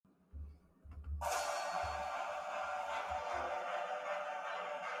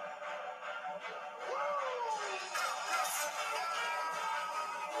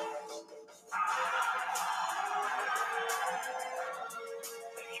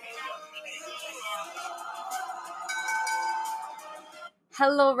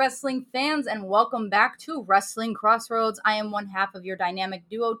Hello, wrestling fans, and welcome back to Wrestling Crossroads. I am one half of your dynamic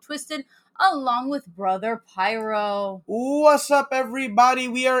duo, Twisted, along with Brother Pyro. What's up, everybody?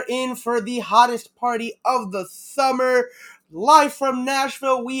 We are in for the hottest party of the summer. Live from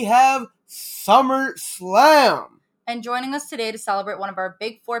Nashville, we have SummerSlam. And joining us today to celebrate one of our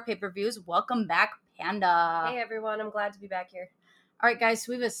big four pay-per-views, welcome back, Panda. Hey, everyone. I'm glad to be back here. All right, guys,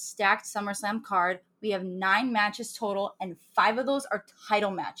 so we have a stacked SummerSlam card. We have 9 matches total, and 5 of those are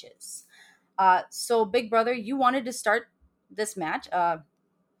title matches. So, Big Brother, you wanted to start this match.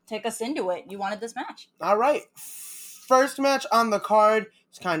 Take us into it. You wanted this match. All right. First match on the card.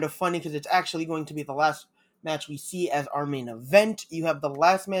 It's kind of funny because it's actually going to be the last match we see as our main event. You have the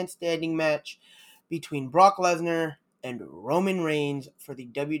last man standing match between Brock Lesnar and Roman Reigns for the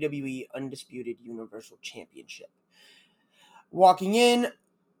WWE Undisputed Universal Championship. Walking in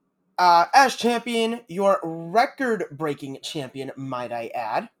as champion, your record-breaking champion, might I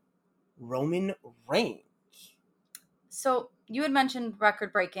add, Roman Reigns. So, you had mentioned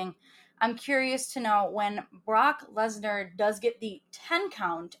record-breaking. I'm curious to know, when Brock Lesnar does get the 10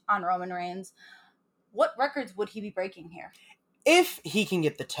 count on Roman Reigns, what records would he be breaking here? If he can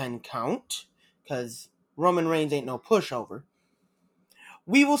get the 10 count, because Roman Reigns ain't no pushover,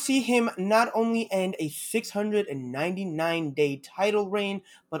 we will see him not only end a 699-day title reign,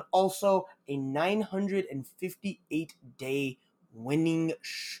 but also a 958-day winning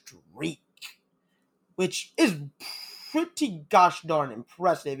streak, which is pretty gosh darn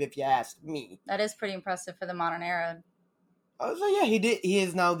impressive if you ask me. That is pretty impressive for the modern era. So yeah, he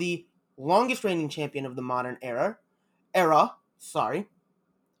is now the longest reigning champion of the modern era.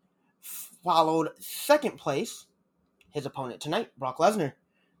 Followed second place, his opponent tonight, Brock Lesnar,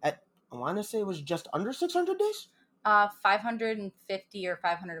 at, I want to say it was just under 600 days? 550 or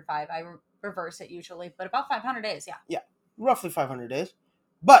 505. I reverse it usually, but about 500 days, yeah. Yeah, roughly 500 days.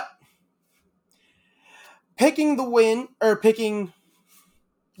 But going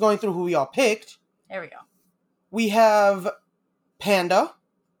through who we all picked. There we go. We have Panda,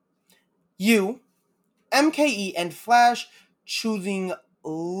 you, MKE, and Flash choosing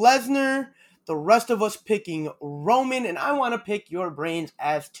Lesnar. The rest of us picking Roman, and I want to pick your brains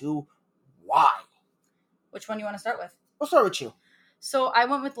as to why. Which one do you want to start with? We'll start with you. So I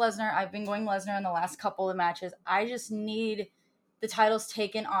went with Lesnar. I've been going Lesnar in the last couple of matches. I just need the titles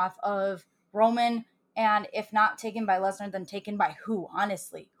taken off of Roman, and if not taken by Lesnar, then taken by who,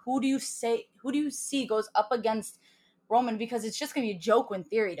 honestly? Who do you see goes up against Roman? Because it's just going to be a joke when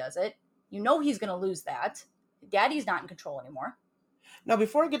Theory does it. You know he's going to lose that. Daddy's not in control anymore. Now,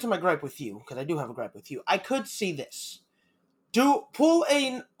 before I get to my gripe with you, because I do have a gripe with you, I could see this. Pull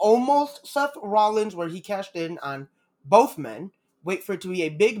an almost Seth Rollins where he cashed in on both men, wait for it to be a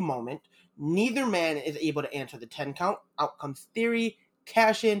big moment, neither man is able to answer the 10 count, out comes Theory,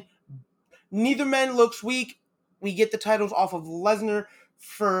 cash in, neither man looks weak, we get the titles off of Lesnar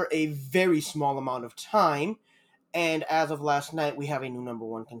for a very small amount of time, and as of last night, we have a new number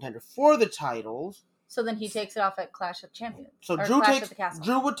one contender for the titles. So then he takes it off at Clash of Champions. So Drew would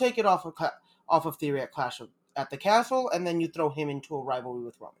take it off of Theory at Clash at the Castle, and then you throw him into a rivalry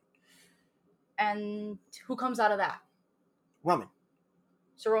with Roman. And who comes out of that? Roman.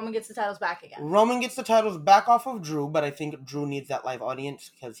 So Roman gets the titles back again. Roman gets the titles back off of Drew, but I think Drew needs that live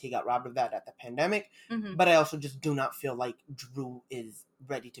audience because he got robbed of that at the pandemic. Mm-hmm. But I also just do not feel like Drew is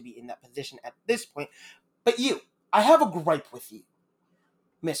ready to be in that position at this point. But I have a gripe with you,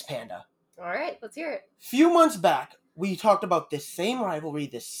 Miss Panda. All right, let's hear it. Few months back, we talked about this same rivalry,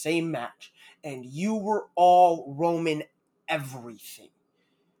 this same match, and you were all Roman everything.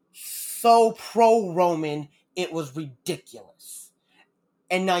 So pro-Roman, it was ridiculous.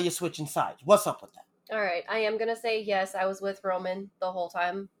 And now you're switching sides. What's up with that? All right, I am going to say yes, I was with Roman the whole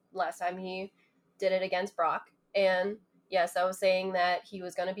time, last time he did it against Brock. And yes, I was saying that he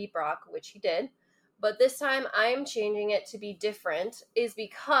was going to beat Brock, which he did. But this time I'm changing it to be different, is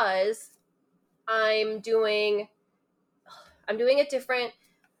because I'm doing it different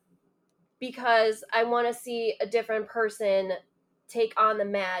because I want to see a different person take on the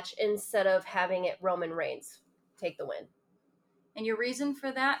match instead of having it Roman Reigns take the win. And your reason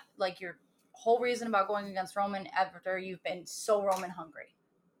for that, like your whole reason about going against Roman after you've been so Roman hungry?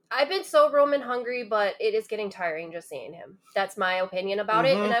 I've been so Roman hungry, but it is getting tiring just seeing him. That's my opinion about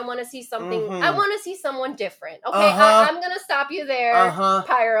it, and I want to see something. I want to see someone different. Okay, I'm going to stop you there,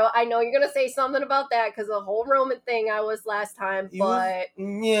 Pyro. I know you're going to say something about that because the whole Roman thing I was last time, but I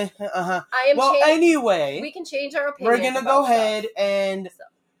am. Well, anyway, we can change our opinion. We're going to go ahead and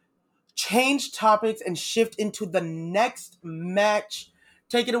change topics and shift into the next match.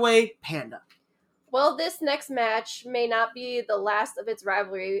 Take it away, Panda. Well, this next match may not be the last of its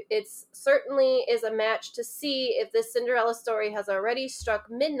rivalry. It certainly is a match to see if this Cinderella story has already struck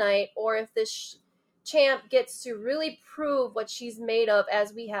midnight or if this champ gets to really prove what she's made of,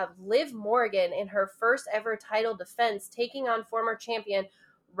 as we have Liv Morgan in her first ever title defense taking on former champion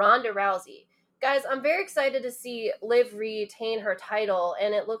Ronda Rousey. Guys, I'm very excited to see Liv retain her title,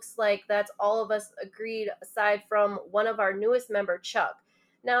 and it looks like that's all of us agreed aside from one of our newest member, Chuck.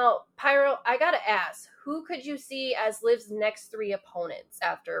 Now, Pyro, I gotta ask, who could you see as Liv's next 3 opponents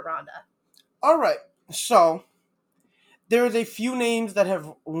after Ronda? All right, so there's a few names that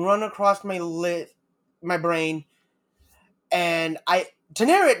have run across my brain, and to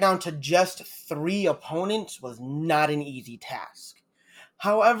narrow it down to just 3 opponents was not an easy task.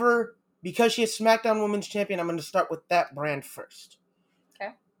 However, because she is SmackDown Women's Champion, I'm going to start with that brand first.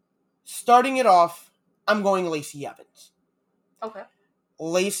 Okay. Starting it off, I'm going Lacey Evans. Okay.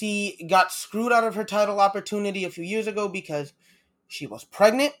 Lacey got screwed out of her title opportunity a few years ago because she was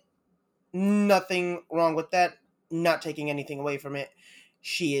pregnant. Nothing wrong with that. Not taking anything away from it.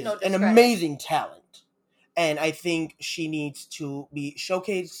 She is an amazing talent. And I think she needs to be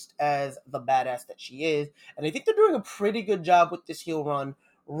showcased as the badass that she is. And I think they're doing a pretty good job with this heel run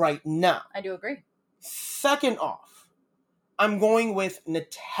right now. I do agree. Second off, I'm going with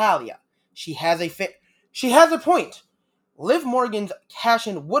Natalya. She has a point. Liv Morgan's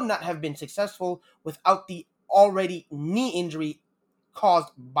cash-in would not have been successful without the already knee injury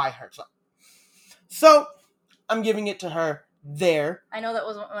caused by herself. So, I'm giving it to her there. I know that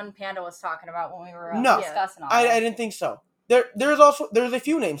was when Panda was talking about when we were discussing all that. I didn't think so. There's a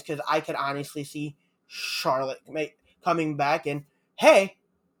few names, because I could honestly see Charlotte coming back and, hey,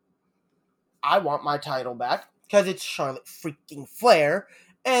 I want my title back, because it's Charlotte freaking Flair,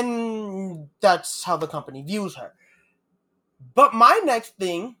 and that's how the company views her. But my next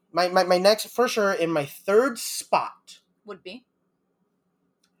thing, my next, for sure, in my third spot would be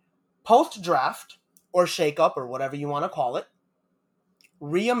post-draft, or shake-up, or whatever you want to call it,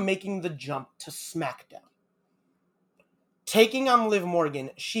 Rhea making the jump to SmackDown. Taking on Liv Morgan,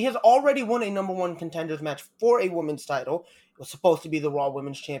 she has already won a number 1 contenders match for a women's title. It was supposed to be the Raw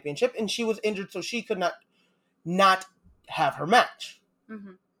Women's Championship, and she was injured, so she could not have her match.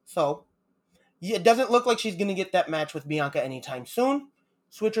 Mm-hmm. So, it doesn't look like she's going to get that match with Bianca anytime soon.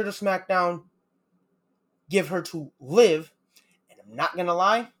 Switch her to SmackDown. Give her to Liv. And I'm not going to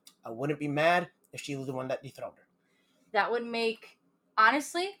lie, I wouldn't be mad if she was the one that dethroned her. That would make,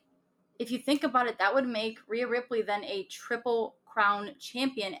 honestly, if you think about it, that would make Rhea Ripley then a Triple Crown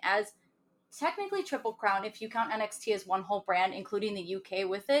champion, as technically Triple Crown if you count NXT as one whole brand, including the UK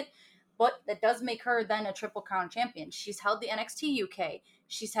with it. But that does make her then a Triple Crown champion. She's held the NXT UK,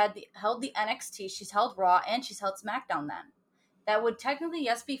 she's held the NXT, she's held Raw, and she's held SmackDown then. That would technically,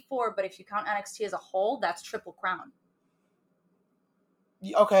 yes, be 4, but if you count NXT as a whole, that's Triple Crown.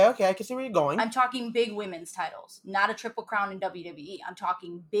 Okay, I can see where you're going. I'm talking big women's titles, not a Triple Crown in WWE. I'm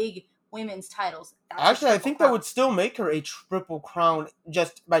talking big women's titles. Actually, I think that would still make her a Triple Crown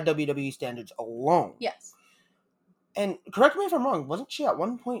just by WWE standards alone. Yes. And correct me if I'm wrong, wasn't she at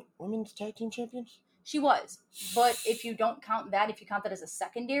one point women's tag team champions? She was. But if you don't count that, if you count that as a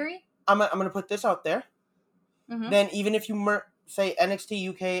secondary... I'm going to put this out there. Mm-hmm. Then even if you say NXT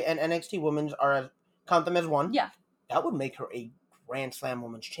UK and NXT Women's count them as one, yeah, that would make her a Grand Slam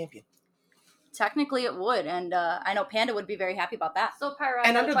Women's Champion. Technically it would, and I know Panda would be very happy about that. So, Pyra,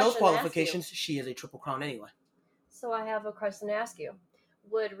 and under those qualifications, she is a Triple Crown anyway. So I have a question to ask you.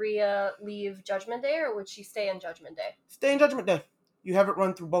 Would Rhea leave Judgment Day, or would she stay in Judgment Day? Stay in Judgment Day. You have it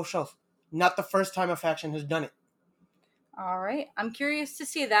run through both shows. Not the first time a faction has done it. All right. I'm curious to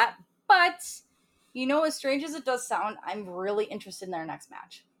see that. But, as strange as it does sound, I'm really interested in their next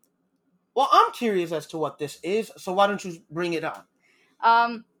match. Well, I'm curious as to what this is, so why don't you bring it on?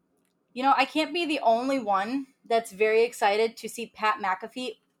 I can't be the only one that's very excited to see Pat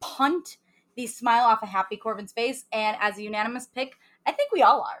McAfee punt the smile off of Happy Corbin's face, and as a unanimous pick, I think we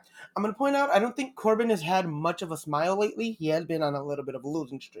all are. I'm going to point out, I don't think Corbin has had much of a smile lately. He has been on a little bit of a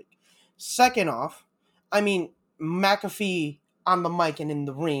losing streak. Second off, McAfee on the mic and in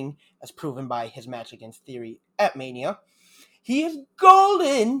the ring, as proven by his match against Theory at Mania, he is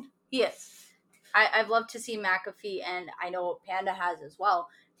golden. Yes. I've loved to see McAfee, and I know Panda has as well.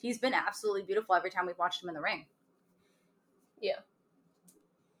 He's been absolutely beautiful every time we've watched him in the ring. Yeah.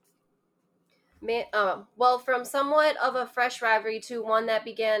 Well, from somewhat of a fresh rivalry to one that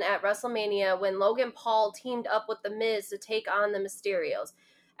began at WrestleMania when Logan Paul teamed up with The Miz to take on the Mysterios.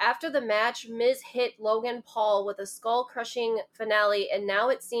 After the match, Miz hit Logan Paul with a skull-crushing finale, and now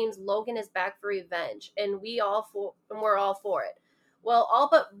it seems Logan is back for revenge, and we're all for it. Well, all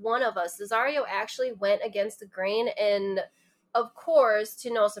but one of us. Cesario actually went against the grain, and of course,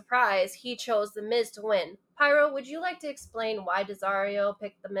 to no surprise, he chose The Miz to win. Pyro, would you like to explain why Cesario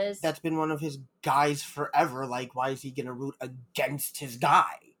picked The Miz? That's been one of his guys forever. Like, why is he gonna root against his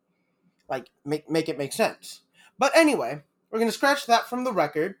guy? Like, make it make sense. But anyway, we're gonna scratch that from the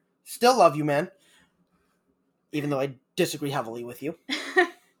record. Still love you, man. Even though I disagree heavily with you.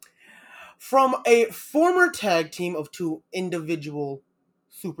 From a former tag team of two individual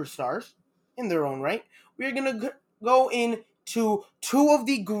superstars in their own right, we're going to go into two of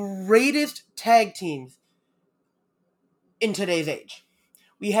the greatest tag teams in today's age.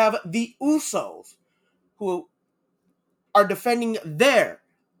 We have the Usos, who are defending their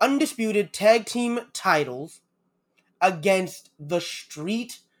undisputed tag team titles against the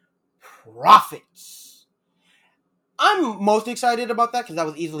Street Profits. I'm most excited about that because that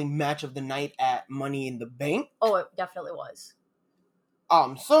was easily match of the night at Money in the Bank. Oh, it definitely was.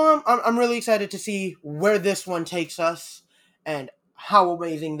 So I'm really excited to see where this one takes us and how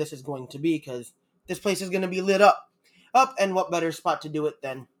amazing this is going to be, because this place is going to be lit up. And what better spot to do it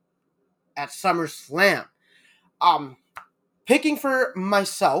than at SummerSlam? Picking for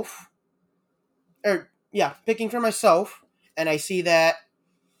myself, and I see that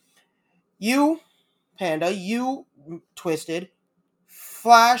you, Panda, you, Twisted,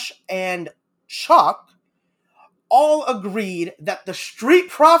 Flash, and Chuck all agreed that the Street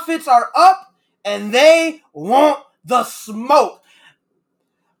Profits are up and they want the smoke.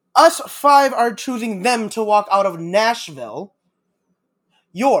 Us five are choosing them to walk out of Nashville,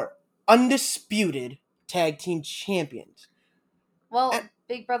 your undisputed tag team champions. Well,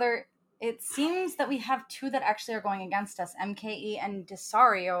 Big Brother, it seems that we have two that actually are going against us, MKE and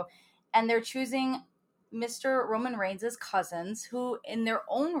Cesario, and they're choosing Mr. Roman Reigns' cousins, who in their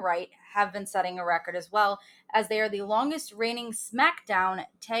own right have been setting a record as well, as they are the longest reigning SmackDown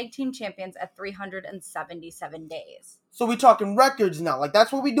tag team champions at 377 days. So we talking records now. Like,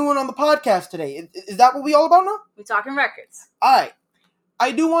 that's what we doing on the podcast today. Is that what we all about now? We talking records. All right.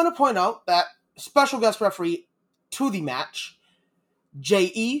 I do want to point out that special guest referee to the match,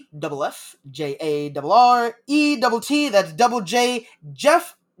 JEFF, that's Double J,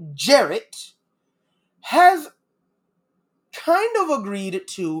 Jeff Jarrett, has kind of agreed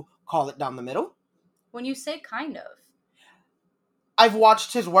to call it down the middle. When you say kind of. I've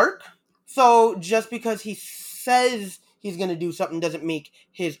watched his work, so just because he says he's going to do something doesn't make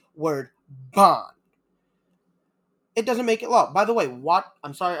his word bond. It doesn't make it law. By the way,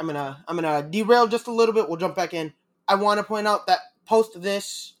 I'm sorry, I'm gonna derail just a little bit. We'll jump back in. I want to point out that post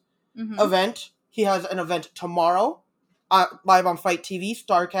this event, he has an event tomorrow, live on Fight TV,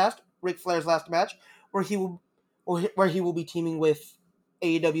 Starcast, Ric Flair's last match, where he will be teaming with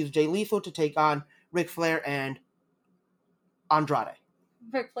AEW's Jay Lethal to take on Ric Flair and Andrade.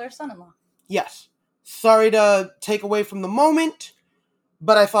 Ric Flair's son-in-law. Yes. Sorry to take away from the moment,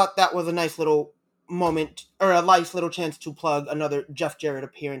 but I thought that was a nice little moment, or a nice little chance to plug another Jeff Jarrett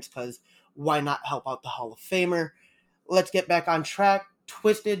appearance, because why not help out the Hall of Famer? Let's get back on track.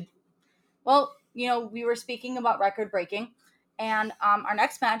 Twisted. Well, we were speaking about record breaking, and our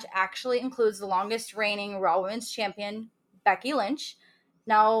next match actually includes the longest reigning Raw Women's Champion, Becky Lynch.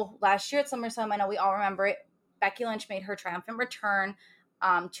 Now, last year at SummerSlam, I know we all remember it, Becky Lynch made her triumphant return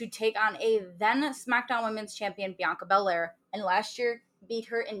to take on a then SmackDown Women's Champion, Bianca Belair, and last year beat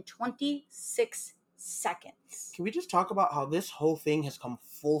her in 26 seconds. Can we just talk about how this whole thing has come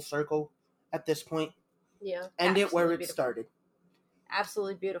full circle at this point? Yeah. End it where it beautiful. started.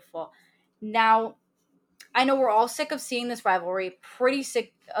 Absolutely beautiful. Now, I know we're all sick of seeing this rivalry, pretty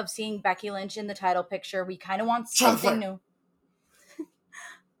sick of seeing Becky Lynch in the title picture. We kind of want something new.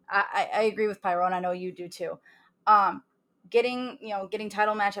 I agree with Pyro, and I know you do too. Getting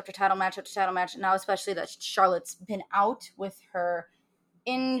title match after title match after title match, now especially that Charlotte's been out with her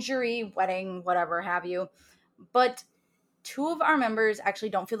injury, wedding, whatever have you. But two of our members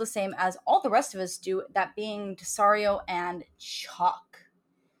actually don't feel the same as all the rest of us do, that being Cesario and Chuck.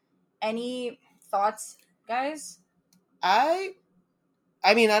 Any thoughts, guys? I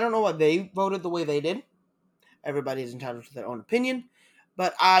mean, I don't know why they voted the way they did. Everybody's entitled to their own opinion.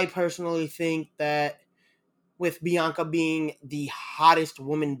 But I personally think that with Bianca being the hottest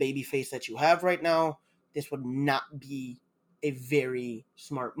woman babyface that you have right now, this would not be a very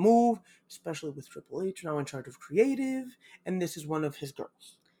smart move, especially with Triple H now in charge of creative, and this is one of his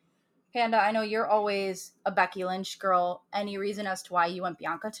girls. Panda, I know you're always a Becky Lynch girl. Any reason as to why you went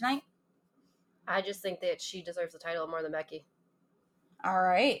Bianca tonight? I just think that she deserves the title more than Becky. All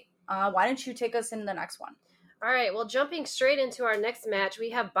right. Why don't you take us into the next one? All right, well, jumping straight into our next match,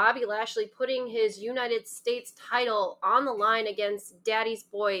 we have Bobby Lashley putting his United States title on the line against Daddy's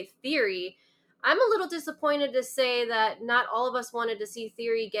boy, Theory. I'm a little disappointed to say that not all of us wanted to see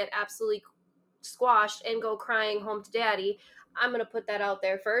Theory get absolutely squashed and go crying home to Daddy. I'm going to put that out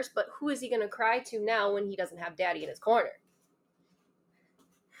there first, but who is he going to cry to now when he doesn't have Daddy in his corner?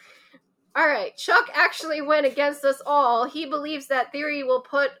 All right, Chuck actually went against us all. He believes that Theory will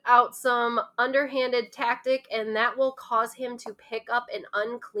put out some underhanded tactic, and that will cause him to pick up an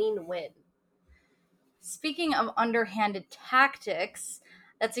unclean win. Speaking of underhanded tactics,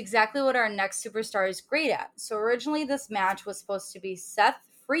 that's exactly what our next superstar is great at. So originally this match was supposed to be Seth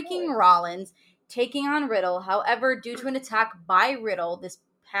freaking Rollins taking on Riddle. However, due to an attack by Riddle this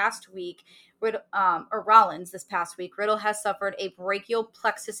past week, Rollins this past week, Riddle has suffered a brachial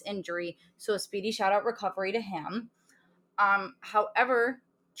plexus injury, so a speedy shout-out recovery to him. However,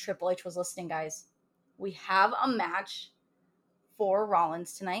 Triple H was listening, guys. We have a match for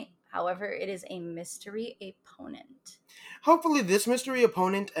Rollins tonight. However, it is a mystery opponent. Hopefully this mystery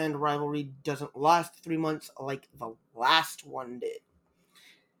opponent and rivalry doesn't last 3 months like the last one did.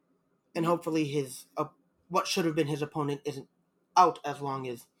 And hopefully what should have been his opponent isn't out as long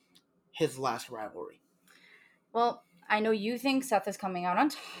as his last rivalry. Well, I know you think Seth is coming out on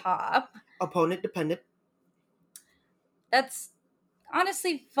top. Opponent dependent. That's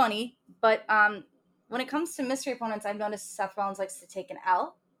honestly funny, but when it comes to mystery opponents, I've noticed Seth Rollins likes to take an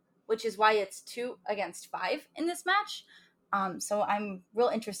L, which is why it's 2 against 5 in this match. So I'm real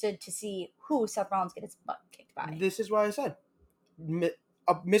interested to see who Seth Rollins gets his butt kicked by. This is why I said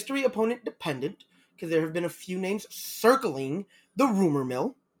a mystery opponent dependent, because there have been a few names circling the rumor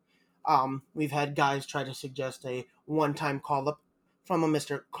mill. We've had guys try to suggest a one-time call-up from a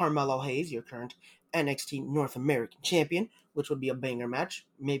Mr. Carmelo Hayes, your current NXT North American champion, which would be a banger match.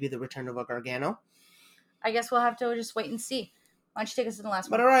 Maybe the return of a Gargano. I guess we'll have to just wait and see. Why don't you take us to the last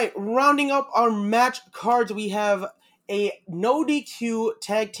one? But all right, rounding up our match cards, we have a no DQ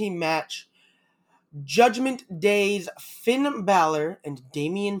tag team match. Judgment Day's Finn Balor and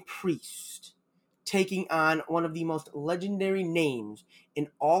Damian Priest taking on one of the most legendary names in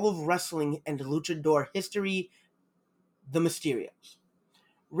all of wrestling and luchador history, the Mysterios.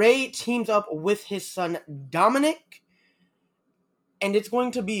 Ray teams up with his son Dominic, and it's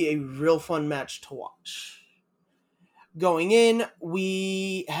going to be a real fun match to watch. Going in,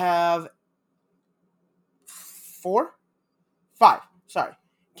 we have 5. Sorry,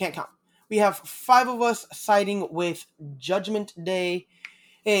 can't count. We have 5 of us siding with Judgment Day.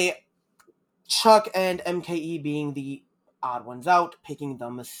 Chuck and MKE being the odd ones out, picking the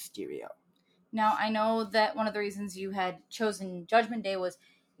Mysterio. Now, I know that one of the reasons you had chosen Judgment Day was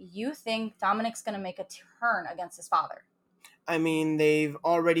you think Dominic's going to make a turn against his father. I mean, they've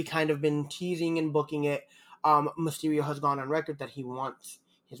already kind of been teasing and booking it. Mysterio has gone on record that he wants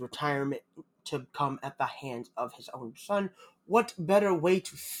his retirement to come at the hands of his own son. What better way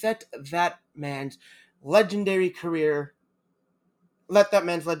to set that man's legendary career, let that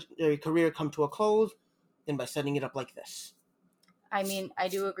man's legendary career come to a close than by setting it up like this? I mean, I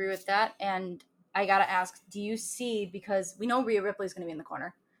do agree with that, and I gotta ask, do you see, because we know Rhea Ripley's gonna be in the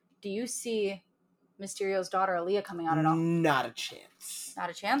corner, do you see Mysterio's daughter Aaliyah coming out at all? Not a chance. Not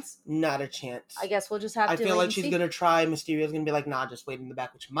a chance? Not a chance. I guess we'll just have to I feel like she's going to try. Mysterio's going to be like, nah, just wait in the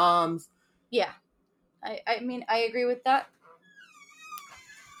back with your moms. Yeah. I mean, I agree with that.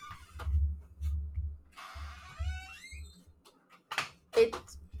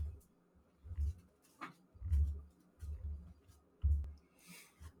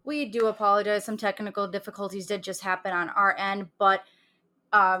 We do apologize. Some technical difficulties did just happen on our end, but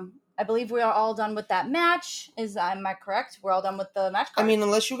I believe we are all done with that match. Am I correct? We're all done with the match card? I mean,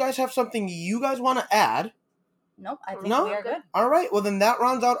 unless you guys have something you guys want to add. Nope, I think we are good. All right, well then that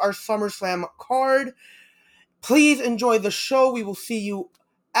rounds out our SummerSlam card. Please enjoy the show. We will see you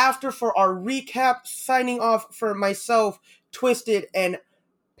after for our recap. Signing off for myself, Twisted, and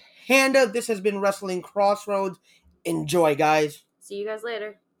Panda. This has been Wrestling Crossroads. Enjoy, guys. See you guys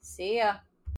later. See ya.